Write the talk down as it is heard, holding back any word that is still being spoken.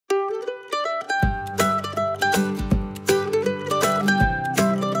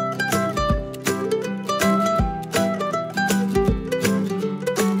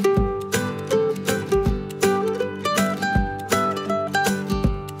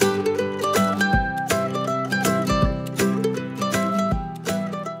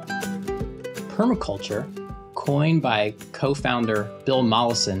Permaculture, coined by co-founder Bill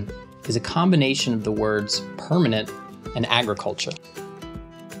Mollison, is a combination of the words permanent and agriculture.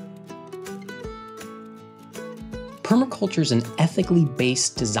 Permaculture is an ethically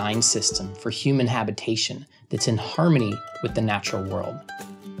based design system for human habitation that's in harmony with the natural world.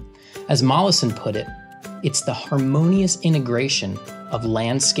 As Mollison put it, it's the harmonious integration of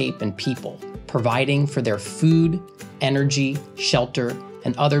landscape and people, providing for their food, energy, shelter,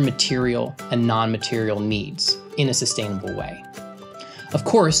 and other material and non-material needs in a sustainable way. Of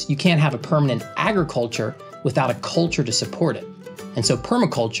course, you can't have a permanent agriculture without a culture to support it. And so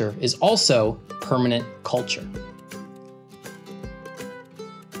permaculture is also permanent culture.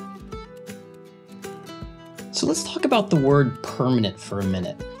 So let's talk about the word permanent for a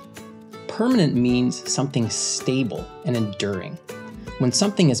minute. Permanent means something stable and enduring. When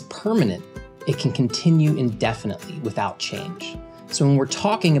something is permanent, it can continue indefinitely without change. So when we're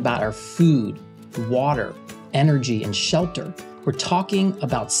talking about our food, water, energy, and shelter, we're talking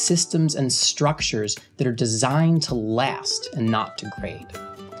about systems and structures that are designed to last and not degrade.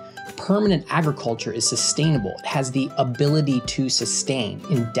 Permanent agriculture is sustainable. It has the ability to sustain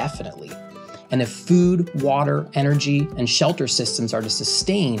indefinitely. And if food, water, energy, and shelter systems are to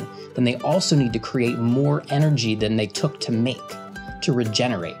sustain, then they also need to create more energy than they took to make, to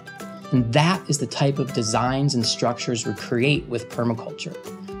regenerate. And that is the type of designs and structures we create with permaculture.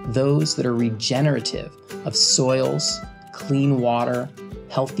 Those that are regenerative of soils, clean water,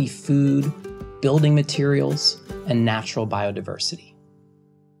 healthy food, building materials, and natural biodiversity.